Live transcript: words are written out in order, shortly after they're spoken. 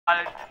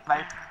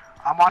Like,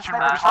 I'm watching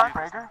Riverside.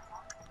 I'm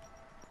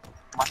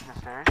watching the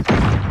stairs.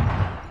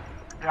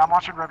 Yeah, I'm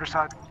watching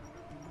Riverside.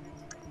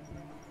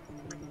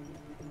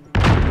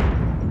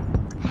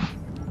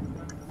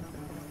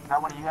 Is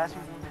that one of you guys who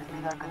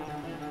threw that grenade?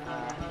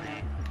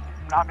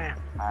 Not me.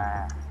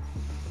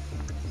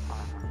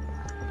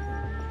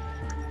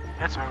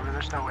 It's over.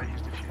 There's no way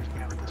he's defusing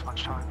me with this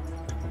much time.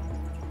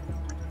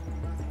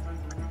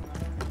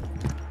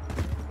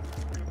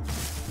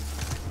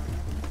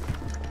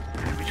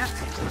 Dude, we just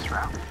aced this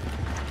round.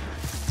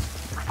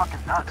 We're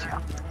fucking nuts, yeah.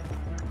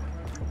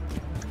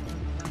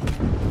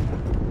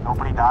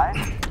 Nobody died?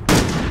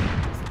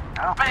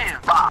 No.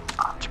 Bam! Bam!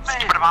 This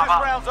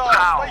round's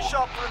ours. Stay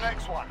sharp for the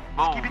next one.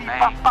 Boom,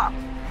 bop.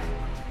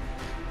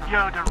 Yo,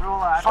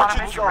 Darula, I thought I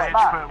made you rage,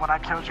 but when I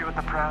killed you with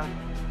the pro.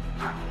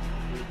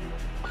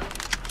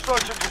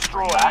 Search and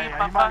destroy.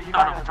 Yeah, you might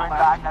have joined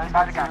back. You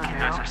might have got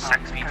killed. There's a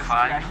 6v5.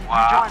 Yeah,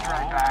 Wow. You joined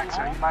right back, so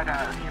you might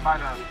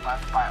have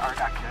left by or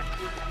got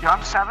kicked. Yo,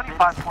 I'm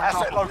 75 points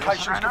Asset off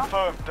locations right now.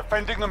 confirmed.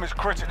 Defending them is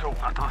critical.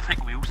 I don't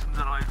think Wilson's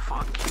alive.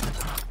 Fuck.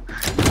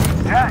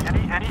 Yeah,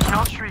 any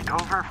kill streak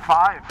over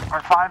 5 or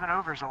 5 and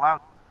over is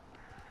allowed.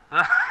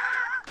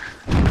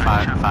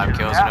 Five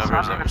kills and over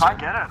is so if I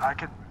get it, I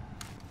could.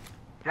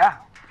 Yeah,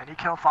 any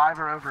kill 5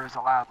 or over is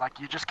allowed. Like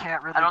you just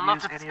can't really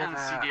use any of the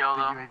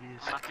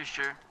UAVs. I'm not too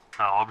sure.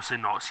 No, obviously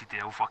not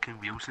CDL. Fucking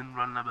Wilson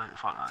running about.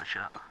 Fuck that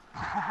shit.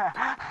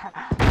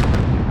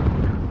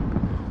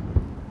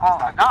 Oh,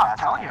 no, I'm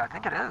telling you, I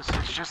think it is.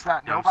 It's just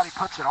that nobody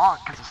puts it on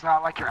because it's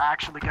not like you're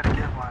actually gonna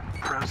get one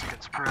pros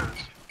against pros.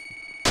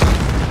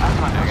 I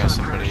got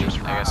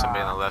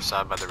somebody on the left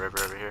side by the river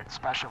over here.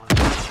 Specialist.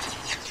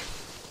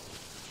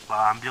 Well,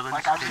 ambulance.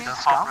 Like I've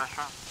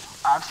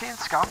seen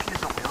Skunk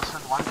use a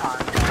Wilson one time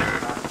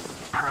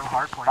pro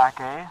hardpoint. Back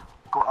A.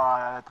 Go,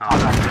 top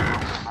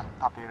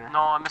theater. No,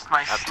 I missed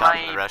my Up top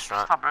of the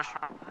restaurant. Top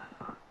restaurant.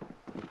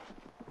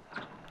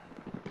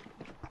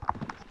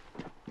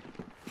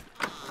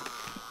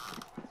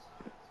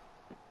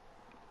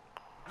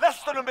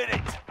 Less than a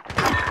minute.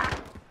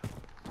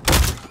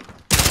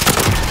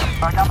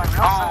 I got my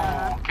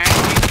Wilson. Okay.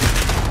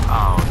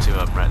 Oh, 2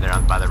 up right there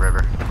by the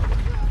river.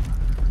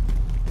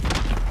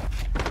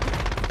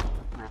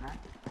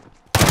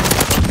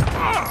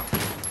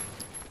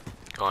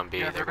 Going B,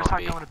 Yeah, they're they're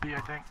going B. going to B, I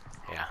think.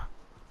 Yeah.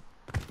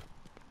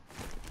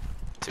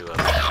 2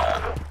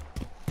 up.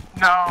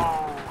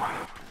 No.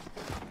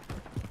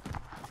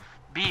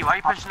 B, why are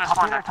you pushing us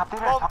more? Top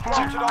theater.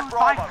 Dude,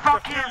 My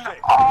fucking.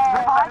 Oh,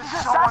 that is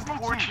so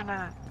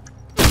unfortunate.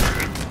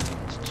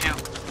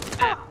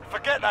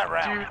 Forget that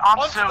round. Dude, I'm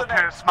On to so the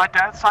next. pissed. My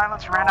dead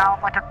silence ran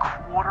out like a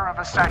quarter of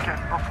a second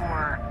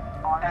before,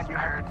 and you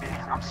heard me.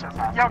 I'm so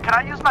pissed. Yo, can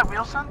I use my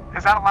Wilson?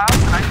 Is that allowed?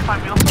 Can I use my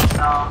Wilson?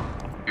 No.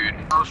 Dude,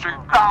 no street.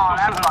 Oh,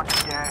 that's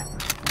fucking gay.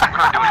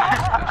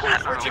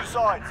 Switching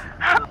sides.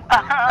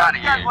 You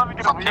guys let me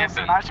get a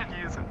Wilson. I should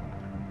use it.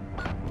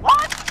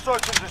 What?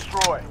 Search and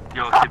destroy.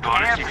 Yo, to be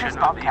honest,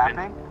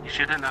 camping. you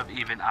shouldn't have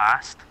even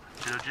asked.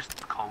 You should have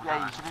just called Yeah,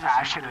 that.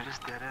 I should have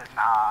just did it.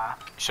 Nah.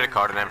 You should have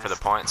carded in for the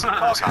points and then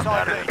just Target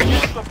hopped out of ID. it.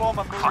 Use the bomb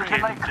and move Fucking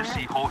in. just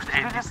see host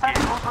end this game.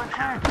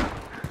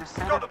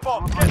 Got the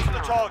bomb. Get to the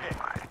target.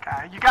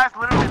 You guys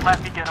literally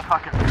let me get a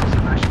fucking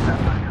Wilson. I should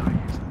have really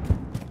used it.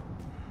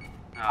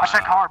 Watch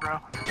that car, bro.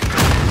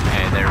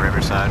 Hey, they're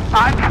Riverside.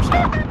 I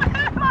called it.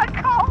 I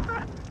called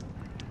it.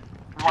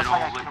 You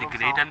know, like the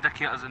grade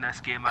indicators in this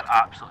game are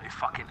absolutely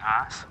fucking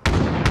ass.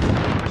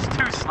 There's 2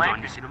 Don't you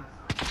snipers. see them?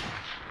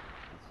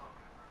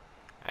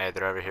 Hey,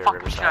 they're over here,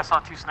 Fucking shit, I Riverside. saw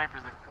 2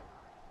 snipers there.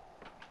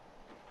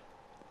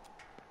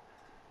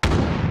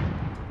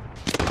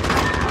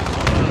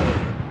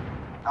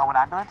 Oh, an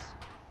ambulance?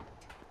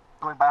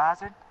 Going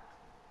biohazard?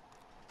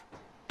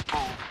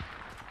 Oh.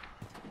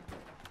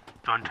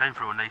 John, try and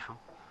throw a knife him.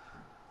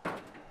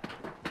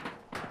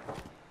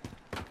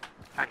 Can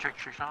I check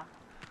tree shot?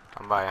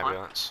 I'm by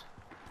ambulance.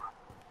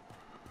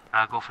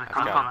 Go for the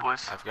Come on,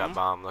 boys. I've got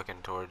bomb looking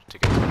toward to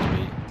get towards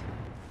B.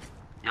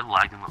 You're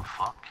lagging little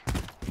fuck.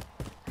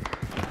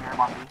 Here, I'm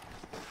on B.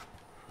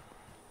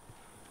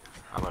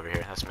 I'm over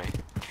here, that's me.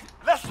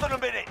 Less than a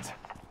minute.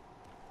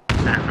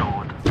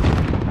 Road.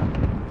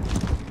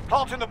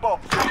 Planting the bomb.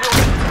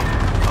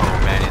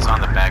 Oh man, he's on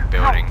the back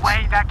buildings. No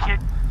way, that kid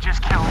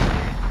just killed me.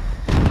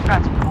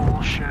 That's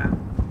bullshit.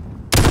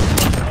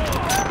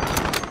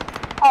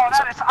 Oh,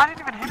 that is. I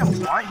didn't even hit him.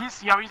 What?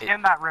 He's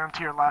in that room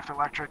to your left,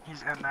 electric.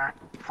 He's in there.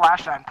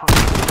 Flash that and push.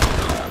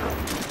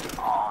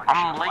 Oh,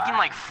 I'm lagging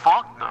like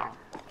fuck though.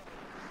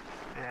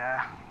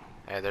 Yeah.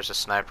 Hey, there's a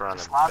sniper on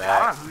the I don't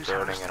back know who's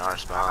building in our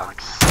spawn.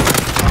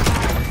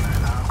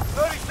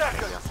 30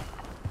 seconds.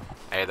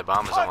 Hey, the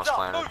bomb is Time's almost up.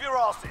 planted. Move your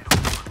asses.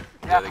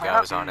 The other guy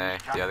was on A.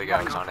 The other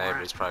guy was on A, but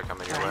he's probably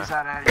coming your way. He's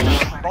at A.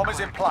 Bomb is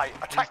in play.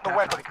 Attack the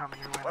weapon.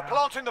 We're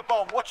planting the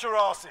bomb. Watch your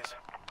asses.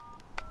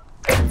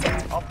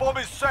 Our bomb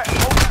is set.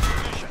 Hold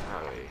that position.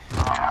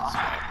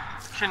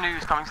 Should've knew he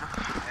was coming.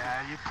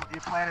 Yeah, you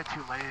planted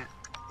too late.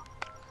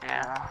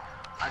 Yeah.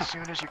 As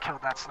soon as you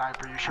killed that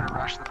sniper, you should have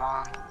rushed the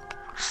bomb.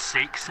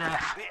 Sake,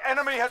 Seth. The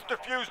enemy has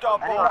defused our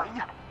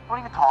bomb. Don't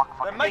even talk.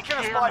 They're making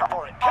us fight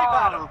for it. Keep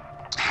at them.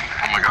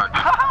 Oh my god.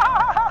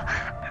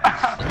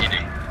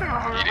 Eating.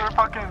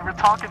 We're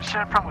talking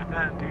shit from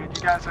within, dude.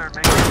 You guys are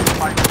making us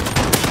fight.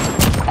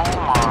 Oh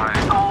my.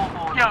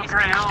 Yo,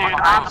 Skrims, dude,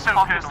 I'm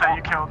so pissed that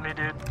you killed me,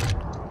 dude.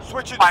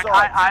 Switching Like,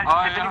 sides.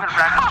 it didn't even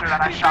register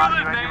that I shot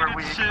you and you were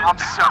weak. I'm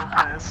so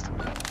pissed.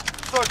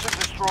 Search and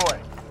destroy.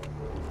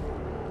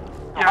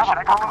 Yo, should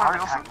I call in my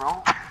Wilson?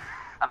 bro.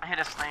 I'm hit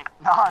a snake.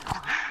 Nah,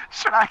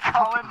 Should I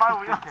call in my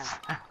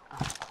Wilson?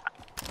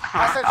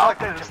 Assets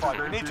identified.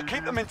 We need to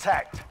keep them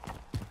intact.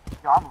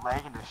 yo, I'm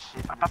lagging this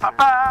shit. in this area,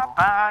 bro.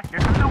 Ba-ba-ba-ba, here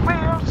comes the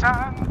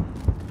Wilson.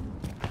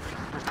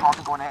 There's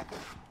talking going at.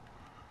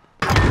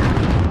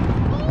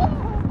 Oh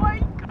my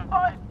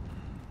god.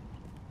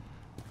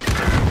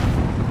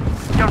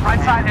 Yo, right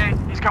side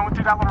A. He's going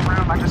through that little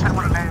room. I just hit him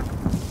with a nade.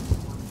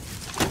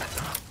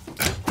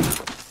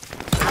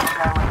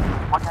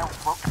 One guy,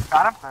 well,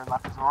 Got him? third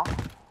left as well.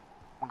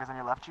 One guy's on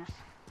your left, Juice.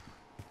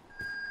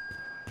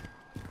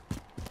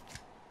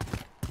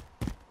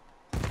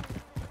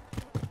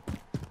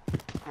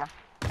 Yeah.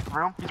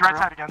 Room. He's right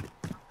room. side again.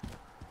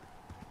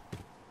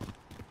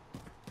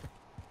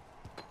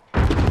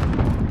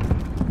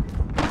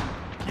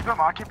 Keep him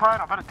occupied.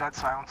 I'm about to dead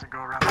silence and go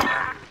around the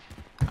back.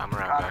 I'm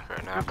around Got back him.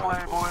 right now. Good by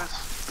the play, pool. boys.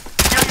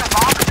 Yo,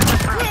 bomb is in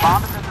this room.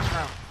 Bomb is in this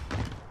room.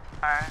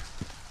 Alright.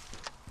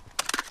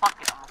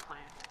 Fuck it, I'm gonna play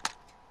it.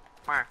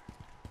 Where?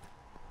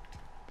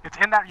 It's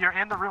in that. You're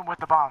in the room with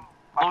the bomb.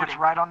 Like it's Loading.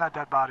 right on that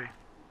dead body.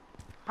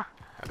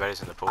 I bet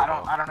he's in the pool I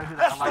hall. don't know who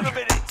that Less than a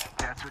electric. minute.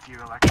 Yeah, it's with you,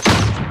 electric. He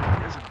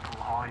is in the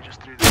pool hall. He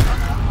just threw the gun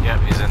out. Yep,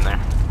 he's in there.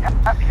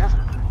 Yeah, he is in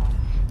the pool hall.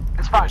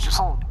 It's fine. It's Just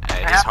just, hold. They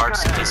he's have to hard.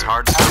 go to He's A.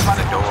 hard to open the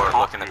Everybody door,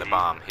 hold. looking at the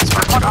bomb. He's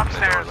hard There's to one open the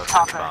door, upstairs, looking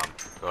at the top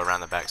bomb. Go around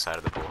the back side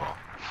of the pool hall.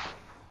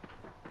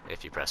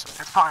 If you press him.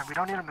 It's fine. We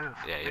don't need to move.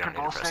 Yeah, you we don't can need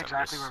to both press stay him,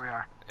 exactly just- where we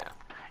are.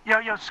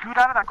 Yeah. Yo, scoot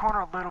out of that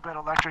corner a little bit,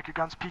 electric. Your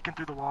gun's peeking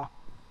through the wall.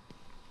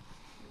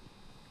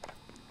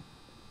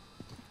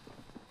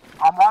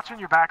 I'm watching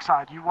your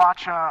backside. You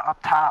watch up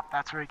top.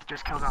 That's where he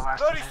just killed that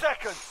last 30 teammate.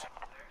 seconds.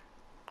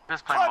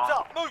 This playing Time's ball.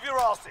 up. Move your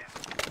asses.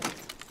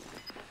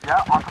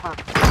 Yeah, on top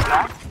of the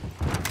ground.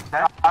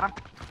 Got him.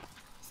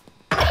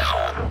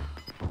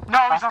 No,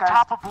 he's Last on guy's-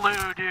 top of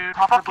blue, dude.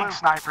 top of Fucking blue.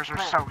 snipers are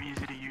Clear. so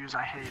easy to use.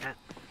 I hate it.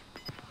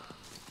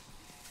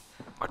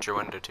 What's your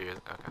window to you?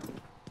 Okay.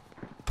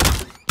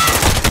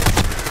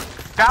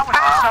 That was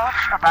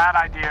such a bad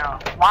idea.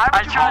 Why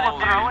would you pull a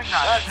told throwing you.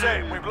 knife? That's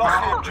it. We've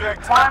lost the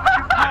objective. Why would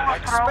you pull a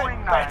Expect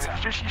throwing knife?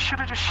 better. You should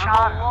have just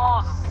shot him.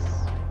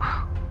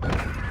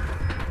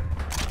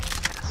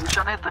 He's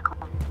trying to hit the.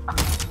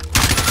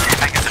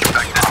 I get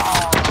distracted.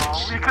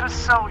 Oh, we could have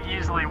so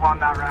easily won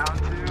that round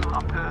too.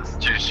 I'm pissed.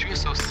 Dude, she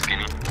was so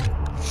skinny.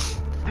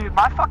 Dude,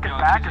 my fucking Yo,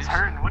 back GG's. is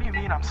hurting. What do you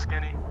mean I'm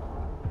skinny?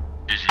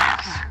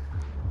 GG's.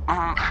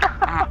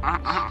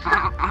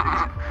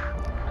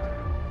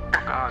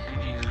 God,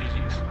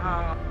 GG's.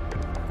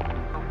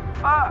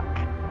 Fuck.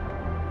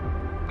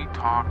 We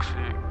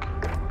toxic.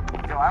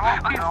 Yo, I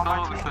won't I be on my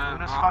know team this, doing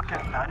this huh?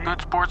 fucking nutty.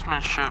 Good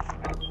sportsmanship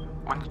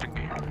wins the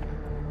game.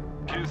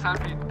 Juice,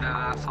 I'd be dead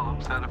ass so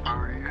upset if I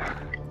were you.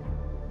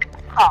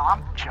 Oh,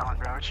 I'm chilling,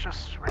 bro. We're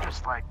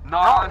just like. No,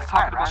 I was it's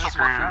talking fine, about right? the It's just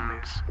fucking-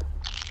 friendlies.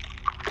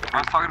 I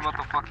was talking about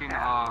the fucking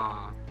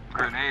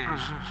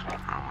grenades.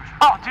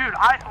 Oh, dude,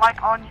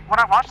 when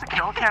I watched the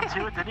kill cam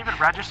too, it didn't even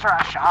register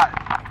I shot.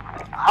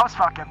 I was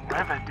fucking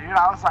livid, dude.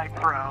 I was like,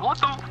 bro. What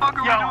the fuck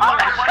are we Yo, doing? I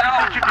don't know what you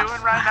think you're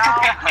doing right now.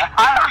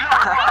 I don't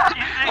know what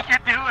you think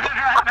you're doing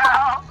right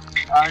now.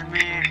 I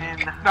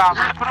mean. Nah,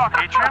 bro, put on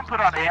Atrium, put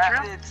on Yeah,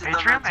 Atrium. it's the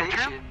Atrium,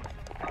 rotation. Atrium.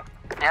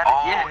 Yeah,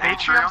 Oh, yeah.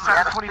 Atrium,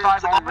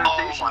 725 all only.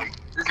 Oh my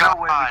There's god,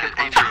 no way we can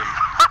play Adrian.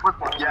 We're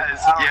playing. Yes,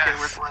 I don't care,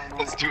 we're yes. playing.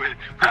 Let's do it.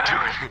 We're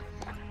doing it.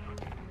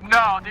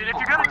 No, dude, if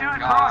you're gonna do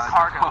it, put on God.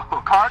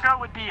 Cargo. Cargo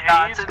would be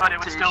Nah, AIDS, it's in but it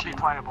would still be rotation.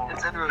 playable.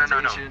 It's in no.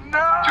 rotation. No,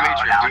 Do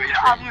Atrium, do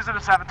Atrium. I'm using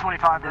a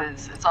 725. It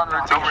is. It's on No,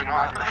 rotation. we're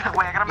not.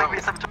 Wait, I gotta make No. me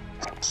some.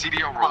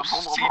 CDL rules.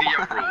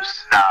 CDL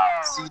rules. No,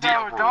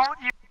 CDL rules.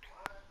 don't you.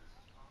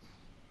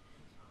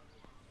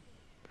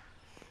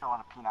 Go on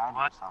a P90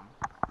 What? or something.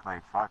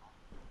 Like, fuck.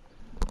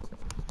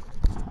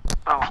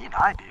 Oh,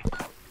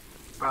 P90.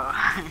 Bro,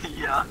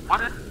 yeah.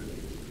 What is?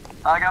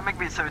 I gotta make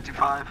me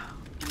 75.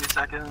 Give me a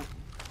second.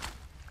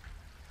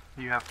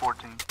 You have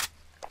 14.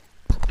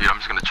 Dude, I'm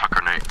just gonna chuck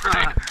her grenade.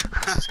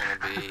 This is gonna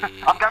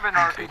be. I'm grabbing an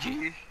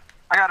RPG.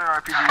 I got an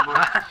RPG, boy.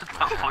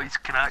 My voice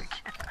crack.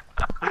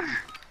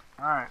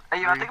 Alright.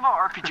 Hey, yo, I think about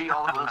RPG,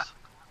 all of us.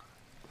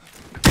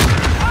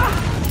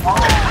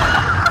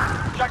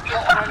 Jack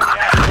got an enemy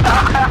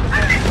out.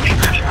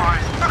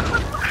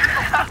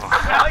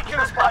 They're making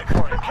us fight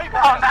for it. Keep Oh,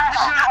 at that's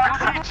your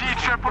RPG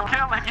triple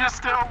kill and you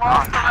still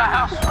lost the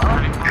round.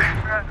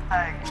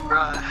 Thanks,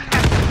 bro.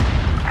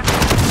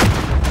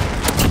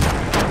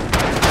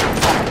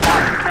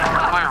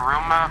 Play a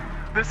real map.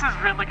 This is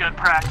really good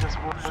practice.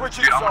 it.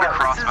 Switching Dude, I'm gonna sides.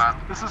 cross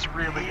map. This is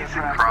really good Easy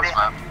practice. Cross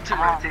map. To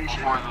rotation.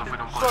 Before if we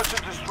don't play. Search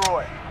and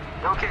destroy.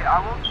 Okay, I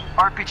will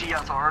RPG,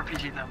 yeah, so I'll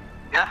RPG them.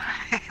 Yeah?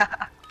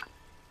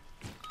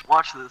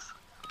 Watch this.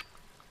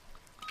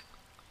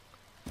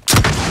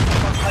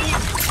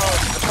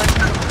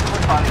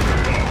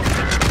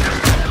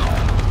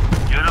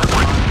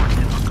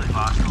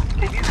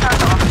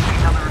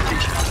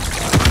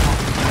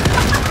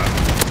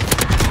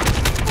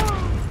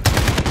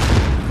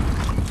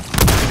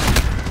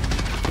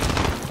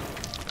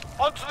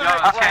 On to the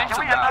next round. Can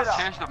we end this?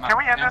 Change the map. Can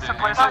we end this and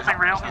play something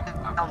real?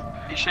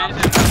 He changed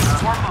it.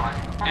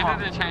 He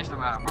didn't change the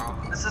map, bro.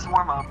 This is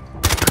warm up.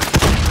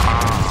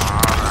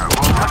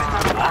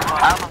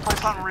 I'm gonna play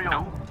something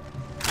real.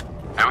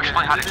 Hey, we should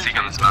play hide and seek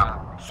on this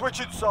map.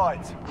 Switching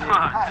sides.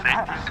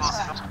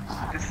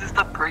 This is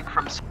the break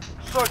from.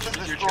 Search and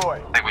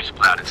destroy. I think we should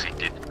play hide and seek,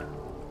 dude.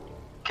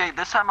 Okay,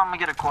 this time I'm gonna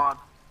get a quad.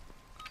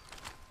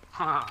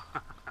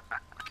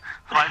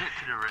 Slide it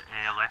to the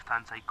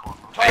left-hand side corner.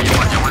 Hey, you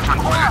want to run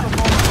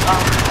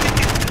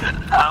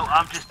Well,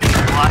 I'm just being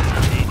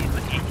blasted,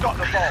 but he's Got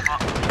the bomb.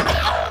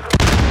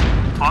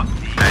 Fuck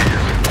me.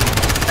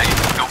 Hey,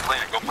 go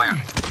plant, go plant.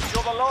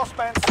 You're the last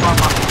man.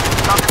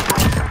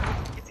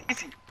 It's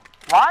easy.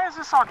 Why is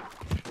this on?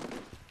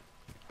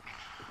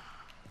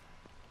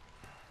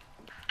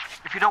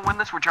 If you don't win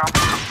this, we're dropping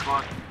the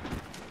squad.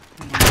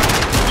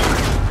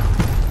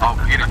 Oh,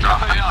 we get a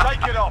drop.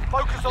 Shake it off.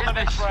 Focus on the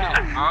next round.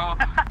 Bro.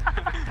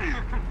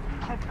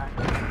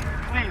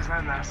 Please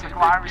end this. Like,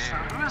 why are we so?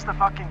 Who is the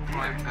fucking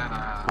Like leader?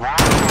 that,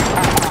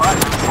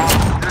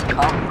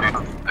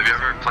 Have you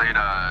ever played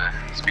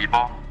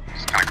speedball?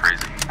 It's kind of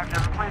crazy. Have you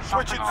ever played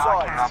something? Switching that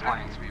sides. I I'm not can't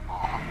playing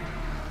speedball.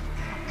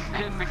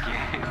 In the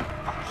game.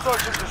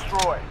 Search and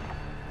destroy.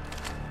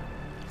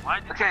 Why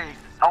did Okay,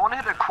 I want to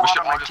hit a We quad should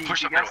on my all just team.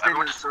 push You up guys middle. stay in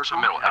Everyone the just push circle.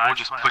 up middle. Everyone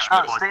just push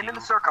No, middle. stay in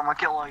the circle. I'm gonna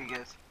kill all you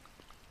guys.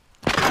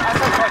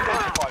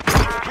 Identified.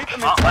 Keep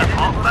them in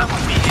That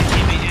would be it,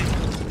 he beat it.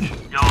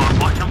 Yo,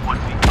 watch him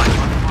 1v5.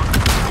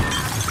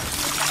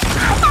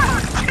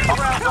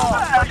 round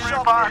off. Stay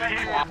sharp on the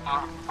next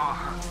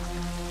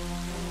one.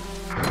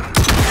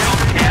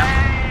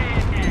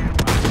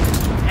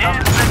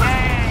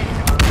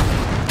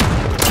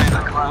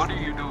 What are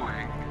you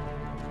doing?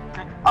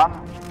 I'm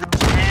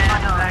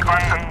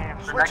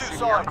Switching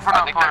sides.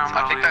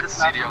 I think that's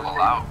CDL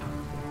allowed.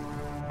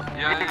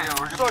 Yeah,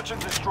 we're just Search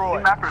and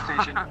destroy. map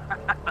rotation.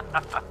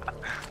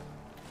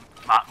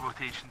 Map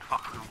rotation,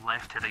 fucking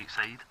left to right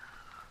side.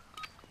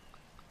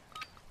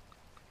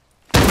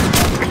 I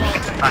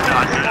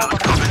knew that was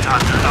coming. I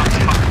knew that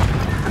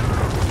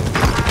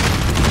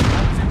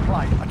was In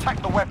play. Attack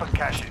the weapon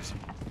caches.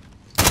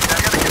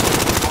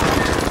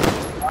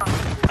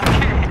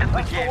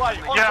 That's the way. On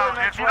to the Yo,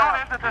 next if you don't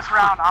round. end it this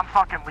round, I'm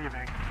fucking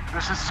leaving.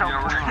 This is so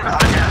Yeah, we're boring.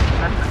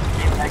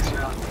 gonna- Next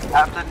round.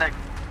 After next.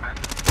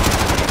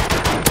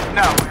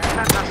 No, end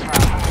it this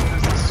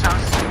round. This is so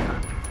stupid.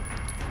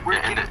 We're Yeah,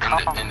 end getting it,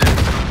 end calm. it, end it.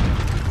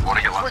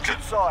 Wanna get left?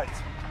 Switching sides.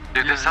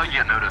 Dude, this is how you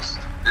get noticed.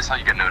 This is how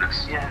you get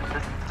noticed. Yeah,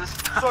 this.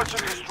 Search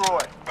and destroy.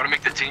 Want to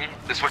make the team?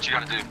 This is what you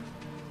gotta do.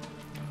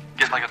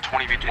 Get like a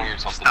 20v20 or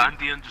something. stand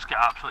there and just get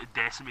absolutely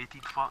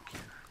decimated, fuck.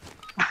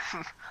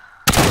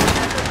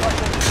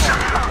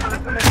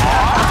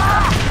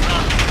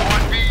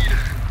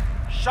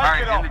 Shake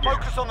Alright, it end off. the game.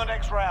 Focus on the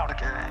next round.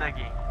 Okay.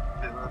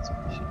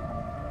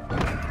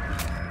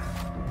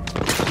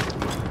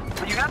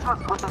 But you guys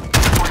must put the.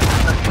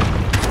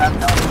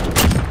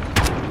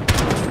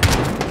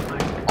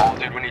 Oh,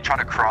 dude, when you try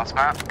to cross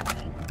map,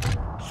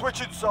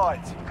 Switching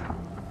sides.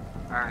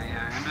 Alright,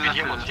 yeah,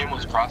 into he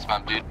almost cross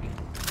map, dude.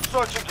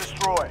 Search and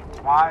destroy.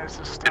 Why is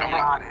this still I'm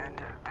gonna- not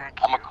ended? Thank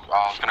you.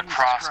 I was gonna Jesus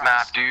cross map,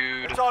 Christ.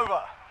 dude. It's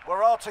over.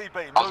 We're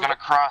RTB. I was gonna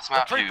cross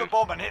map, Retrieve the dude.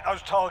 bomb and hit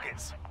those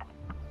targets.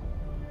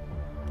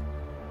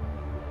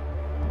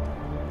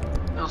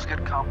 It was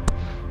good comp.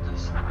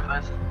 This is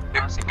nice.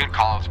 Good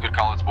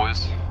call-outs,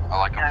 boys. I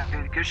like them.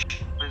 Yeah, good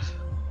shit.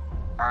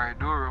 Alright,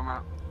 do a real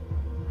map.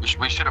 We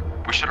should have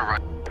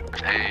run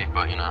A,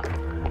 but you know.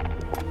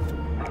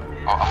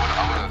 Oh,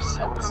 I would have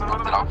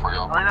scoped it out for I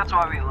y'all. think that's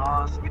why we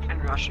lost. We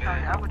didn't rush it.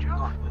 Yeah, would you?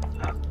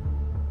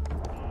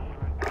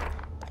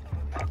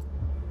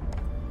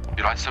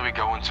 Dude, I say we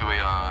go into a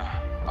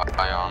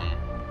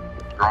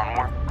ground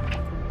war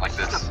like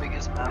This is this. the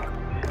biggest map.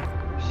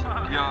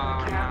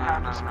 Yeah, Can't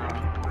have this many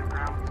people in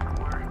ground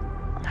war.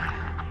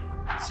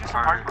 Let's do some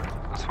Alright,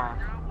 hardcore. that's fine.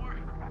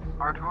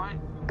 Hardcore?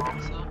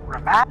 Also?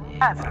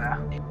 Ramazza.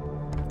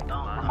 No,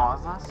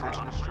 Ramazza, search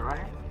and destroy.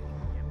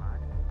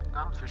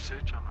 not for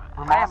search on it.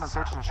 Ramazza,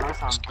 search and destroy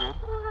sounds good.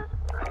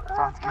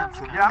 Sounds good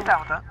to me. Yeah, I'm down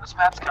with that. This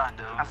map's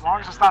kinda. As long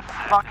as it's not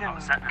fucking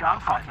Set in that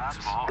gunfight.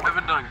 fucking spot. I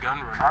haven't done gun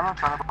run. I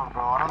don't know about,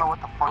 bro. I don't know what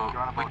the fuck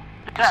you're on about.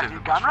 Yeah,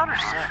 dude, Gunrunner's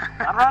sick.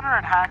 Gunrunner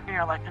and Hackney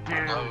are like,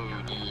 dude.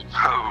 Oh, dude.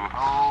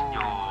 Oh.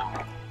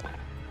 Yo.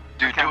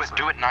 Dude,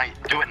 do it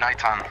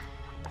nighttime.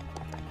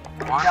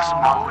 No, no,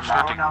 no,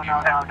 no, no,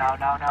 no, no,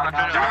 no, no,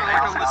 no,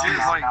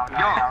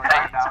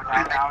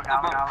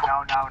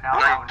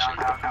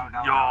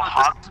 Yo,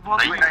 hot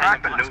supposed to be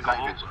practice, let's go.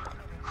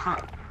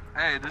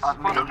 Hey, this is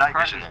supposed to be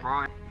practice,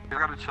 bro. You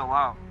gotta chill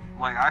out.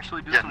 Like,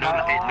 actually do Yeah, some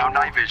no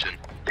night vision.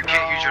 You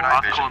can't use your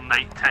night Hardcore vision.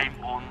 nighttime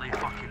only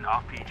fucking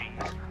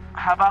RPGs.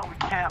 How about we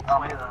can't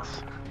play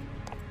this?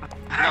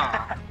 No.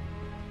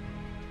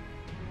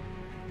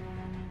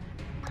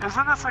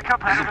 Isn't this a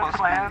competitive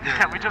plan? Yeah,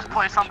 Can we just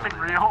play something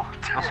real?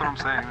 That's what I'm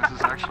saying. This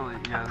is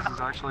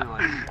actually,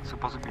 like,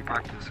 supposed to be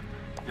practice.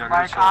 Yeah,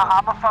 Like, chill out.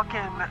 I'm a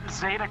fucking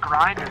Zeta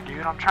grinder,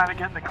 dude. I'm trying to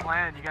get in the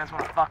clan. You guys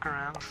want to fuck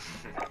around?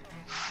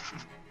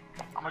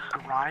 I'm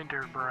a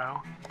grinder,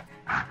 bro.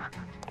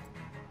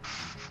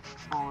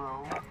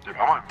 Bro. Dude,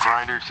 I'm a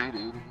grinder too,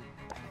 dude.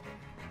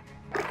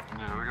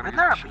 Yeah, Isn't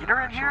there a leader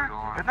in here?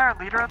 Isn't there a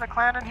leader of the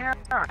clan in here?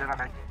 Or did I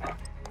make...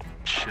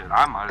 Shit,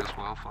 I might as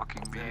well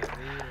fucking be.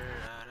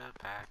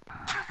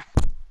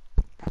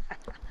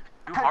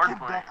 Too hard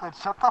for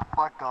Declan, shut the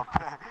fuck up.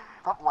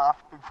 Stop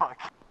laughing, fuck.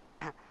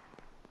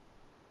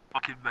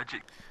 Fucking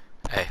magic.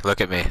 Hey,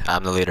 look at me.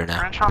 I'm the leader now.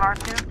 French on our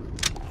team?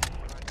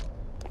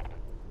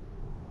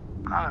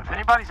 I don't know, if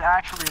anybody's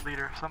actually a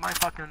leader, somebody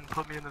fucking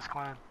put me in this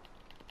clan.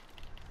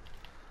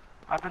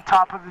 I've been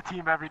top of the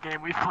team every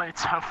game we've played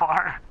so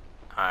far.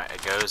 Alright,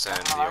 it goes in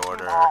the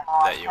order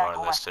that you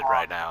are listed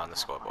right now on the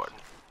scoreboard.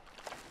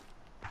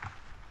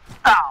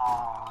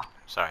 Aww.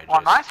 Sorry, Well,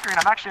 on my Juice. screen,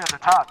 I'm actually at the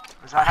top.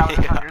 Is that how it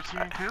is on your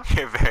screen too?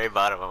 You're very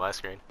bottom of my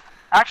screen.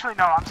 Actually,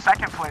 no, I'm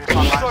second place on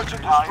my Search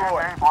and screen.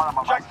 destroy.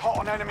 Jackpot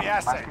on enemy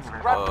assets.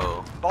 Grab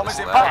Whoa. bombers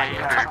in Lag. back.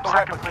 Yeah, Check I'm the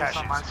second weapon place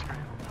on my caches. screen.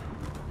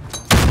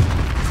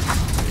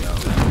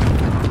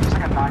 It's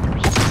like a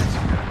 90% chance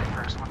I'm gonna be the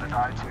first one to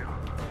die too.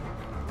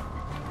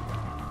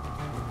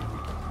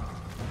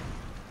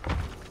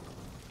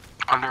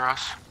 Under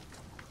us.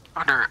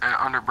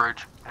 Under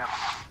bridge. Yep.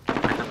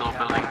 Like the little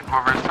building.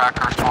 Whoever's attacked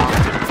our spawn.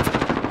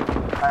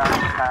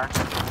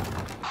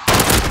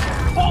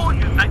 Oh,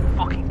 you big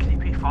fucking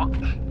creepy fuck.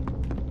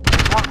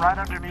 One right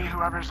under me,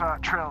 whoever's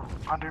Trill.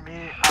 Under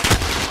me,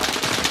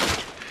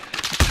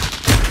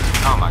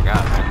 Oh my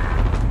god, man.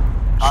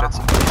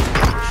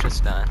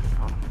 Shit's done.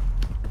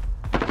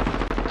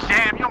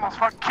 Damn, you almost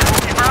fucking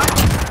killed me, bro.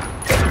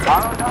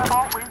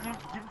 You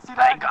didn't see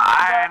that?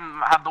 I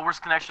have the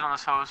worst connection on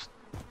this host.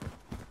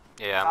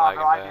 Yeah, I'm Oh, lagging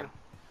no, I bad.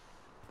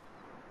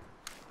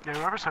 Yeah,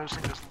 whoever's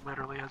hosting just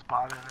literally has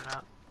bot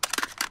internet.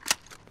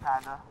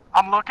 Kinda.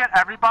 I'm looking,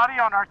 everybody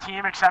on our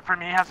team except for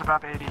me has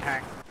above 80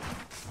 ping.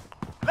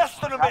 Less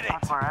than a minute.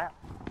 That's alright.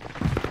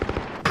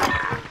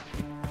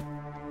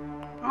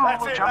 Ooh,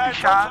 That's it, jumpy lads. On to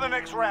shot. the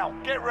next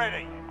round. Get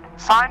ready.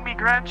 Sign me,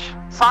 Grinch.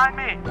 Sign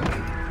me.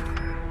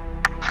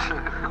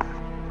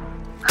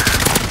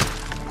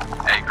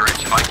 Hey,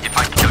 Grinch, if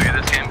I kill you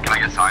this game, can I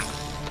get signed?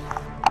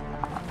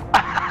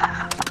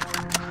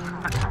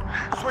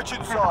 Switching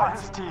His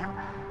sides. team.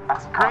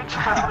 Grinch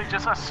literally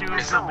just assumed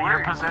It's the leader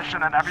hilarious.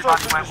 position and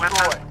everybody Search and went with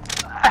destroy. it.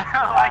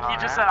 Like he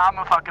just said, I'm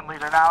a fucking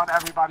leader now, and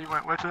everybody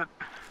went with it.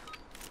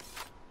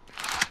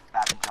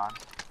 That'd be John.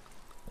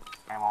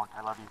 I won't.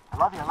 I love you. I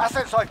love you. I love you.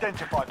 Assets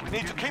identified. We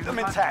need to keep them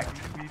intact.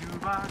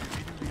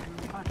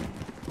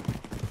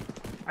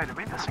 Wait, are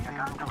we missing a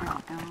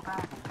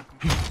guy?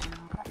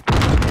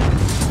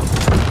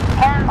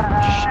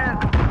 Shit!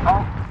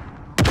 Oh.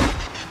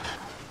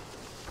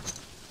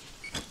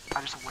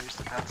 I just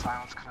wasted that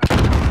silence because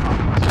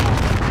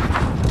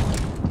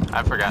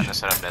I've forgotten to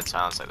set up dead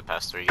silence like the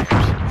past 3 games.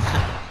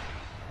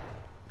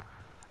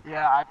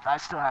 Yeah, I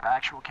still have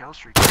actual kill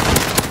streak.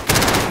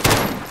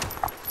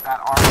 That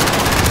arm.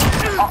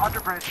 Oh, under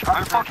bridge.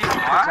 Under fucking bridge.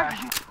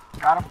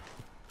 what? Got him.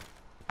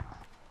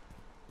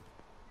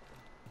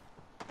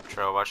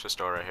 Tro, watch this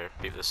door right here.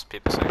 Peep this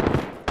thing.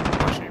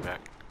 Watching your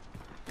back.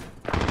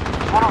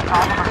 There's one on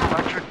top of us,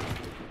 electric.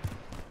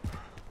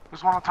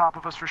 There's one on top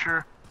of us for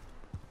sure.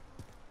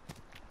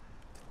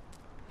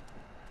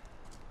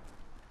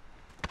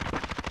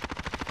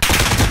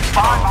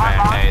 Oh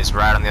man, hey, he's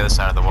right on the other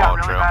side of the wall,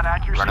 really Tro. bad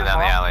accuracy Running as down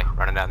the well. alley.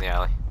 Running down the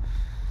alley.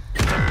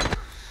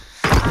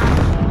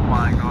 Oh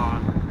my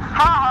god.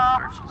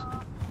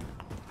 Haha!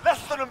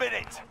 Less than a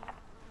minute.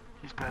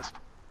 He's pissed.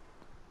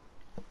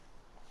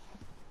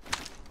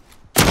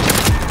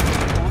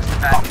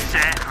 That's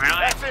it, really?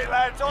 That's it,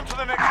 lads. On to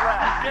the next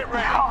round. Get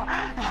ready.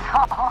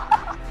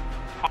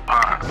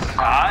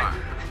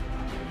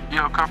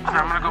 Yo, come here,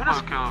 I'm gonna go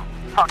for the kill.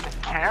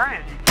 Fucking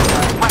carrying you.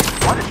 Wait,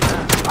 what is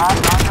this?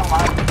 I'm not gonna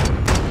lie.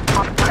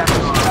 Fucking catch this.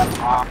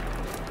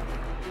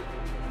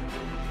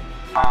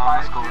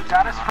 Dude,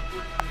 that is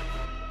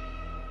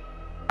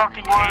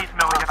fucking 8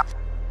 million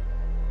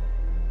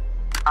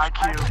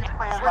IQ.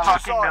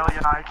 Fucking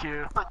million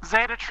IQ.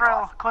 Zeta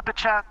Trill, clip it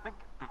chat.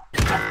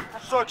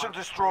 Search and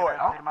destroy.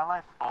 Oh, My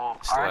life. oh,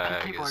 This RIP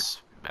lag keyboard.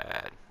 is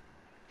bad.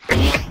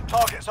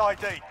 Target's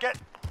ID. Get.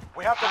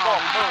 We have the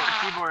bomb. Move.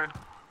 Keyboard.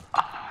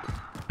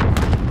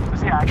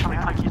 Does he actually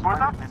play keyboard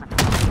though?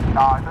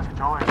 Nah, it does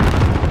controller.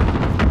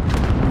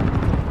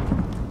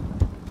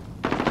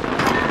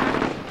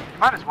 You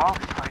might as well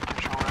be playing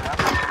controller.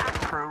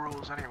 That's pro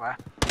rules anyway.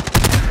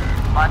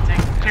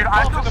 Dude,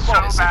 I feel so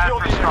bad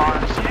for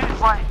Stars. He's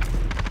like,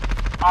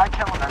 I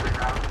kill him every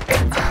round.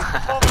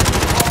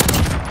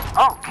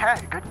 Okay,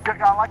 good.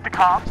 I like the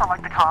comms. I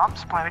like the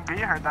comms. Planning B,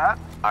 heard that.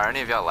 Are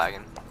any of y'all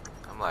lagging?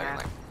 I'm lagging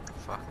like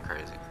fucking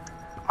crazy.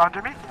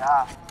 Under me?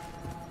 Yeah.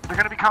 They're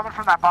gonna be coming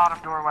from that bottom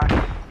doorway.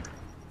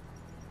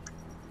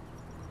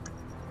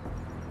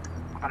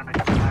 I'm gonna make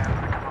a play. I'm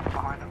gonna come up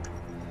behind him.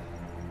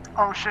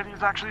 Oh shit,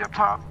 he's actually up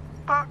top.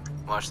 Fuck.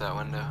 Watch that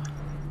window.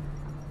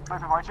 Wait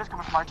for marches.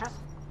 Come for marches.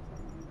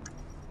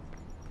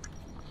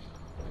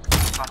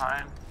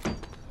 Behind.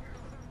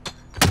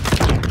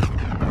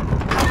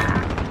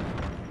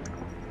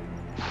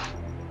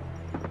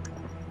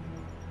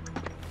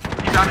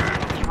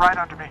 right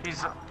under me.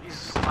 He's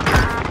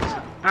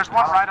There's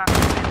one right under me.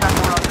 Keep that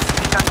door under me.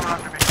 Keep that door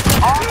under me.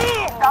 Oh,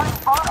 that is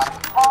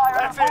fucked. Oh,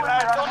 That's it,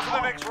 lads. On to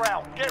the next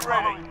round. Get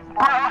ready.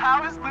 Bro,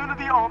 how is Luna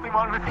the only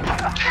one with the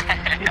gun?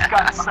 He's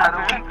got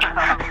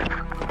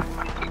 7.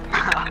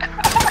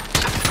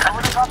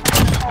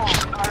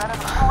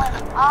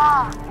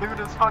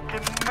 Luna's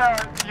fucking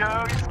nuts,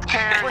 yo. He's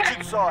carrying.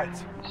 Switching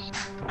sides.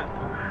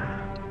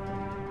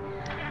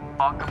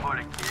 Talk about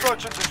it.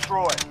 Search and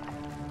destroy.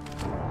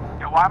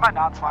 Yo, why am I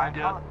not flying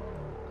yet?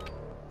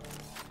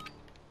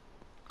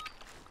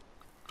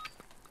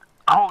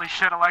 Holy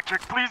shit,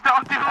 Electric, please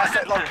don't do that!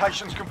 Asset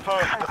locations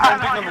confirmed.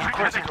 Defending them is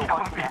critical.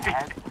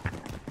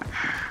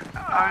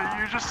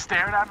 You just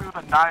stared at me with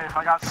a knife.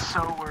 I got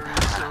so worried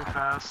so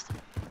fast.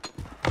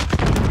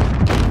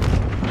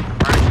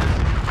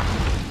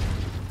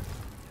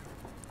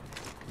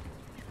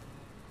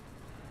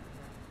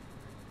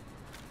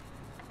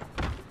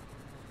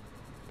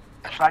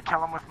 Should I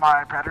kill him with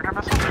my Predator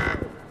missile?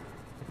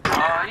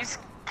 He's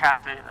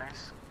capping.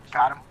 Nice.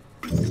 Got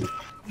him.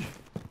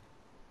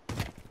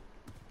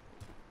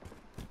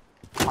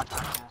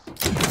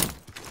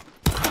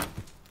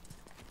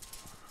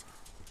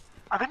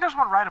 I think there's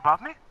one right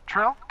above me.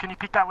 Trill, can you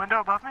peek that window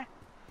above me?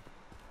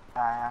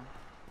 Yeah, I am.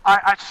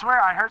 I swear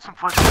I heard some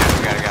footsteps.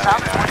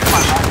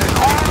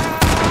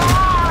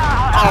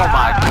 Oh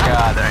my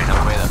god, there ain't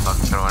no way that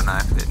fucking throwing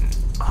knife didn't.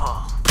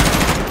 Oh.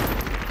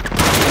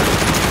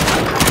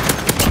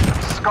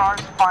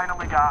 Scars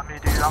finally got me,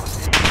 dude. I'm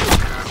seeing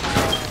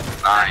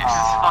Nice.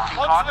 fucking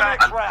On to the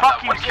next round.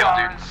 Fuck you, One kill,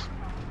 dude. Scars.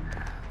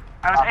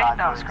 I was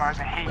 8-0, Scars.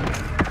 I hate you.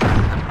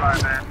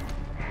 Alright, man.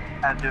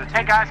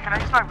 Hey guys, can I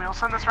use my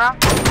wheelson this round?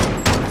 If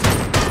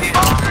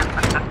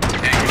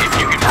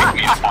you can pick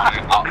me up on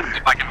it,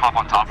 if I can hop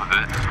on top of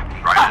it,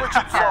 right?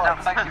 Switching Yeah, sides.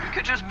 no, thank you. You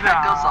could just pick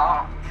us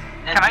up.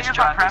 And Can I just use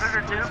my try to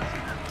Predator too?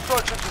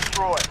 Search and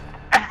destroy.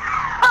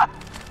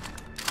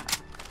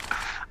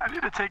 I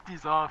need to take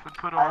these off and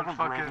put I on have a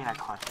fucking gradient at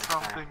cluster,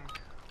 something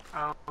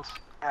else.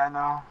 Yeah, I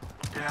know.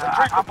 Yeah,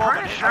 Retrieve the I'm bomb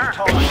pretty at sure.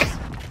 any time.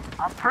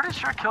 I'm pretty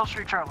sure kill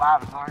streaks are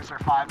allowed as long as they're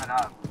 5 and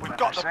up. We've but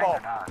got they're the saying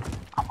bomb. they're not.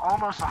 I'm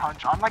almost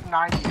 100. I'm like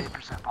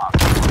 98%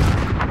 positive.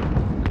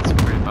 That's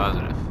pretty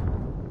positive.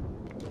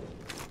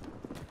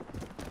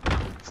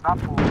 It's not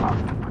full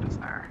positive, but it's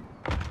there.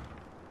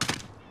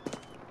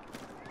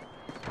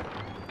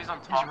 He's on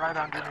He's top. right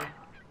under me.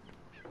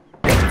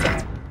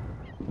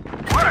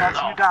 Where That's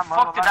the you down low.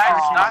 fuck did That's I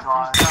all.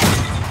 not?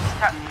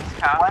 He's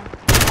Cap.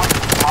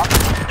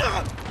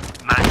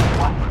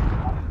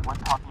 One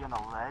puppy on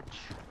the ledge.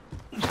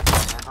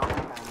 Building,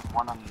 and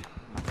one on the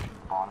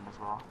bottom as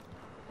well.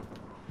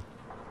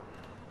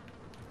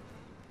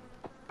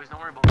 Please don't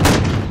worry about that.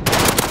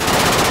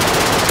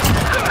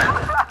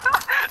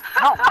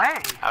 No way!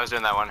 I was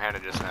doing that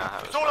one-handed just now. That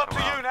was It's all up to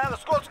fucking you now. The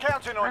squad's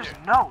counting on There's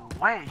you. no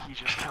way he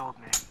just killed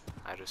me.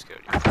 I just killed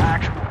you. That's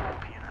actual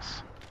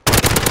penis.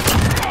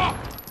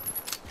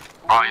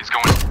 Oh, he's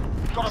going.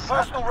 Got a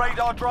personal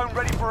radar drone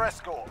ready for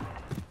escort.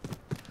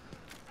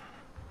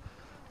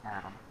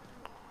 Heard him.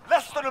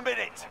 Less than a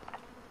minute.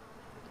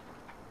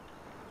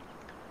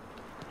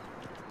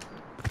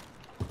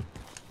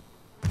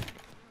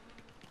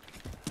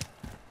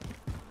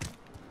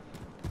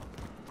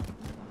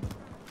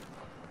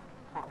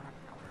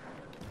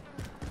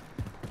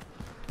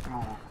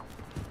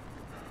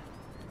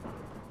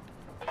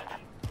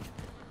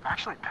 I'm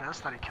actually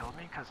pissed that he killed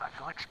me because I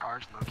feel like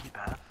Scar's low-key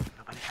bad.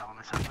 Nobody tell him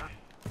I said that.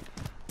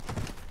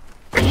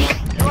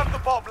 You have the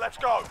bomb. Let's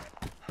go.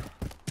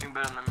 Doing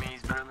better than me.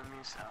 He's better than me,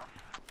 so.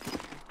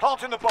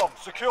 Planting the bomb.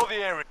 Secure the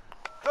area.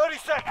 30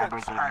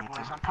 seconds. Alright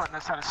boys, I'm putting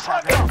this at a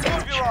Time 7. out. There's a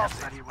Move your chance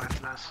asses. that he wins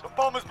this. The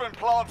bomb has been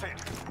planted.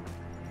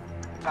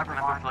 Never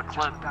Remember mind, the it just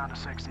clip. went down to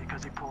 60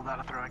 because he pulled out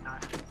a throwing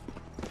knife.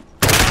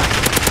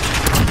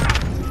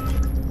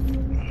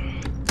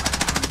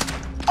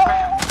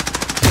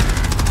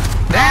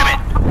 Damn it!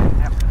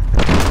 Yep.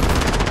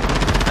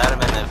 That'd have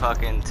been the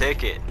fucking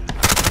ticket. I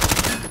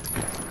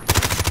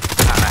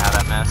don't know how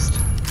that missed.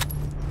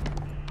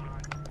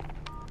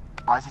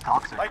 Why is he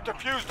toxic? They've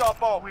defused our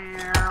bomb.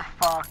 We're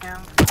fucking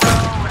Get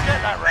throwing.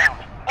 that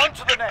round. On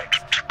to the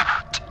next.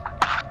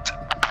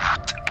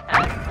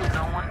 And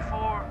no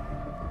 1-4.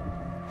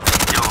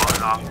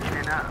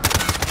 You're not.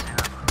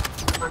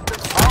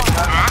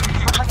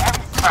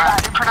 How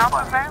do you pronounce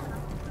his name?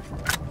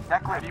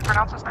 How do you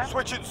pronounce his name?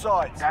 Switching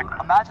sides.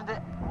 Imagine the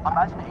H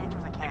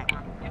was a K.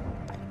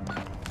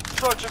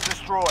 Search and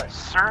destroy.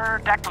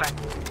 Sir Declan.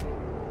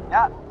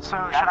 Yeah. So,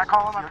 should I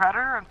call him a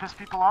predator and piss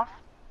people off?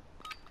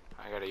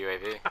 I got a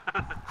UAV.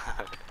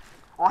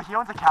 Well, he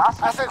owns a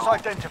castle. Assets so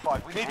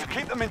identified. We need to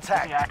keep them Is he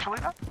intact. actually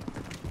though?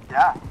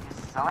 yeah, he's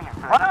selling it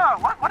for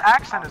What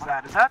accent is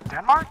that? Is that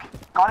Denmark?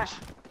 Scottish.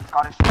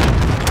 Scottish.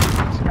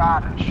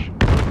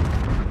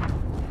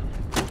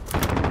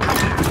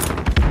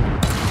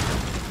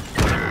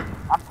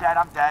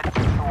 I'm dead.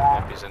 The wall.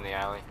 Yep, he's in the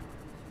alley.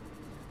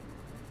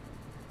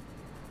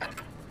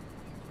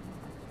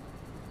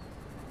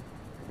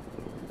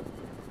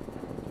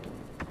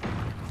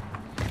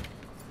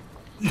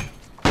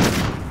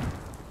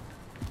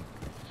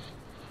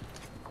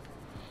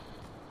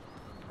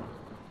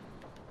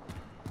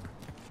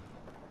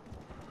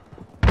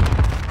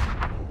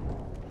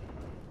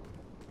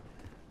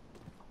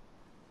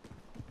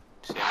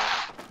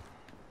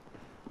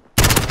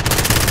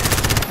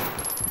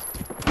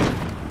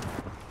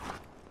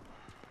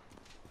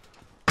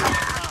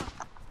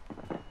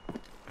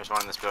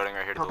 one in this building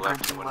right here to the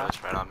left. The window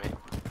is right on me.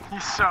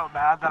 He's so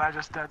mad that I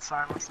just dead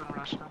silenced and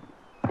rushed him.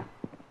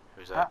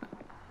 Who's that?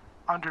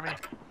 Under me.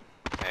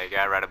 Hey,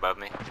 guy right above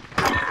me.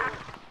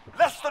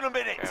 Less than a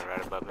minute. Guy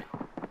right above me.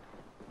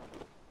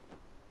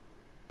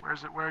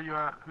 Where's it? Where are you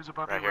at? Who's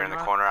above me? Right here in the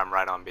corner. I'm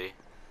right on B.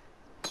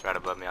 It's right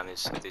above me on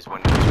these windows. This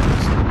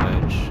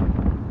ledge.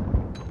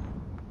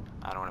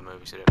 I don't want to move.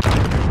 You see it?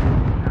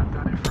 Yeah, I'm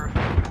done here for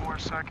a few more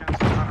seconds. I'm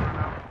trying to run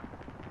out.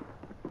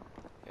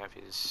 Yeah, if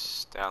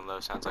he's down low,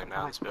 sounds like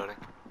now in this building.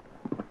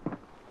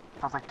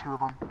 Sounds like 2 of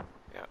them.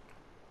 Yep.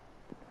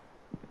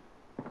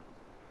 I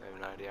have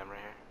no idea. I'm right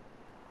here.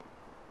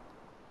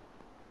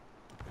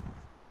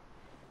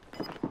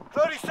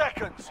 30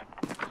 seconds.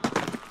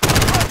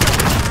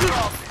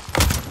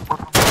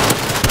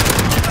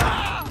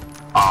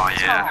 Oh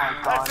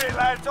yeah. That's it,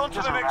 lads. On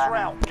to the next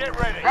round. Get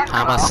ready.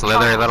 I'm a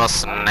slithery little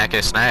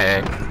snacky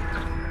snake.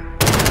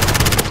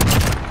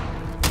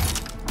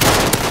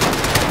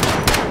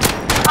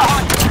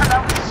 Oh,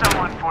 that was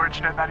so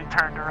unfortunate that he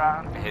turned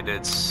around. He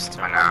did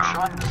turn around.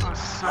 around. This was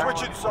so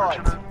Switching sides.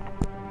 unfortunate.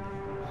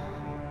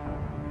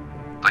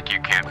 Like you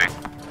camping.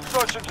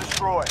 Search and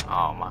destroy.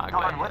 Oh my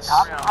goodness. What's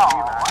happening to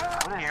you,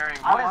 man?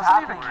 What is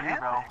happening to you,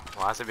 bro?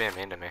 Why is it being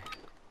mean to me?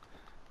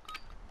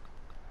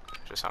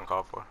 Just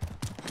uncalled for.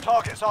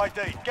 Target's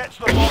ID. Get to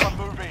the bomb and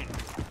move in.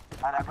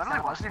 I literally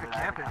wasn't even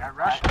camping. I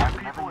rushed two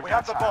people with We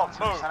have the bomb.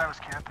 silencers and Move. said I was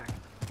camping.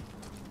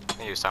 I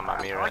think he was talking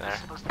about me right there.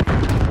 Supposed to be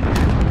talking.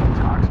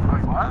 Oh,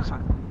 he was?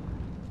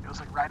 It was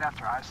like right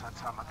after I said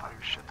something. I thought he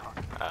was shit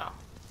talking. Oh.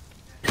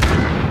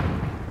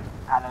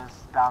 Anna's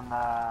down the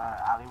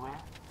alleyway.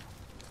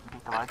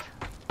 Beat the ledge.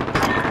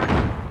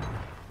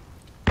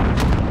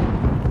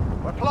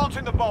 We're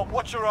planting the bomb.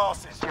 Watch your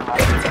asses.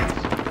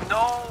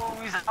 No,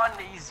 he's fun.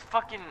 He's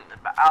fucking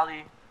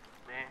alley.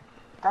 Man.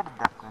 Dead to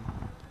Declan.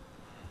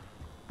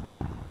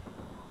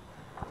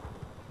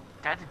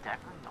 Dead to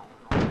Declan? No.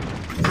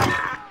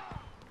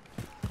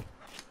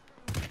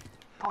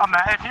 Oh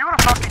man, if you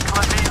would've fucking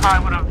clipped me, I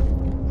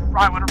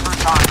would've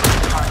resigned.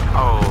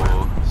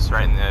 Oh, it's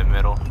right in the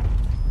middle.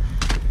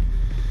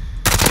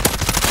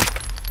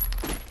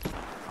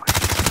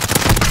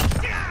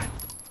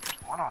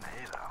 One on A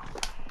though.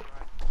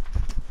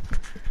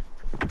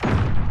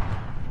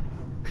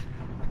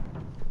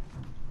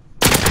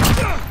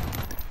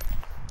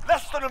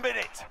 Less than a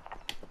minute.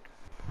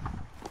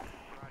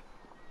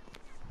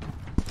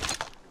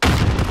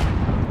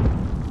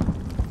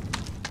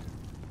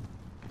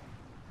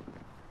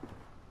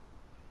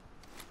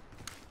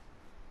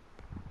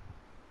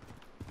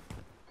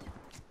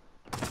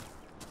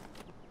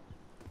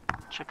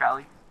 Check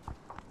alley.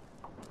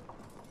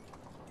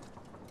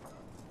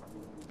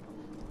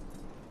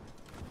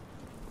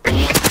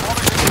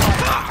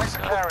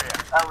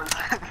 That was.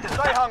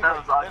 Stay hungry.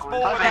 There's more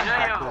where Okay, that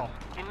came you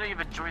from. know you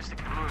have a joystick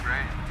to move,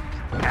 right?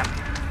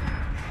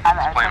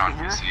 He's playing on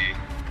PC.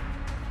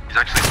 He's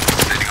actually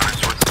sitting on his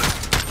short stick.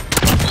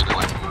 So to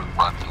like move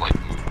left to like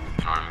move,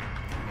 you know what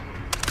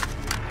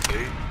I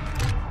mean?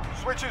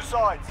 Switching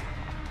sides.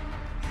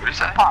 What did he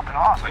say? Popping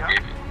off, Like yeah.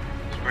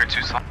 maybe. We're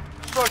two sides.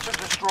 Search and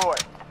destroy.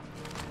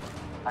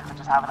 Declan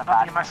just having a That'll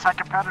bad be my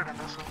second predator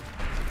missile.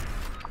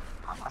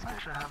 I'm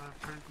actually having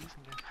a pretty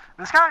decent game.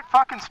 This guy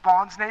fucking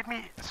spawns nade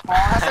me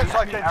Assets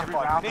every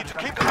identified. round. We need to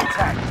keep them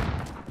intact.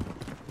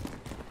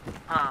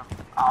 Huh.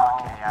 Oh,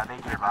 okay, yeah, they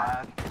They're gave up.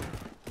 bad.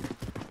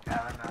 Yeah,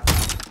 they're bad.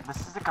 This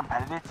is a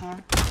competitive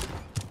team.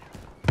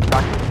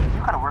 Dog,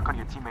 you gotta work on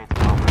your teammates,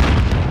 bro.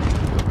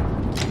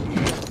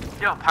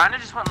 Yo, Panda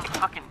just went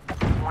fucking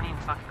 20 and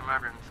fucking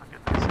remember and fucking.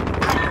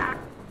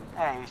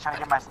 Hey, he's trying to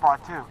get my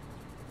spot too.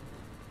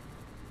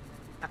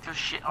 That's your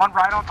shit. One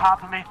right on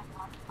top of me.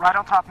 Right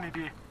on top of me,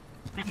 B.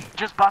 He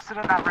just busted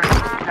in that ring.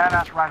 Dead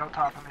ass right on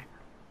top of me.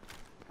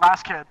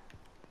 Last kid.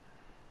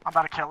 I'm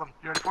about to kill him.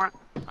 You ready for it?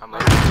 I'm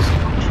like,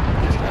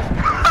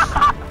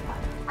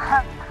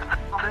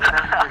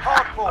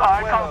 Hardball.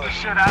 I called the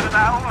shit out of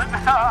that one.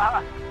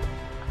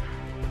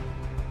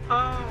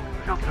 Oh,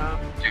 feels good.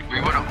 Dude,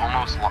 we would have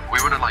almost, we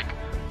would have like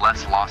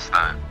less lost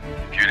that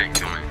if you didn't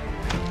kill me.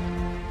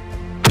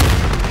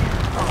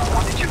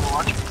 What did you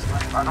watch?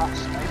 I don't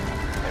snipe.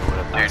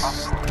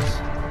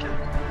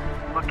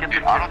 Look at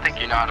Dude, the I don't think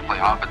you know how to play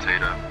hot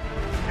potato.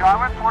 Yo, I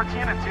went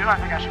 14 and 2. I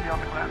think I should be on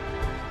the clip.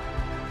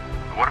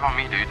 What about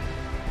me, dude?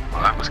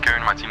 Well, I was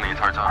carrying my team the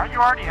entire time. Aren't you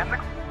already in the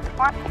clip?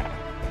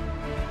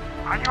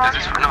 Aren't you already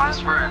in the clip? No,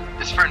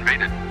 this is for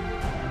invaded.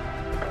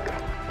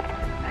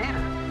 Made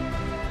it.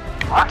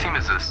 What team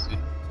is this?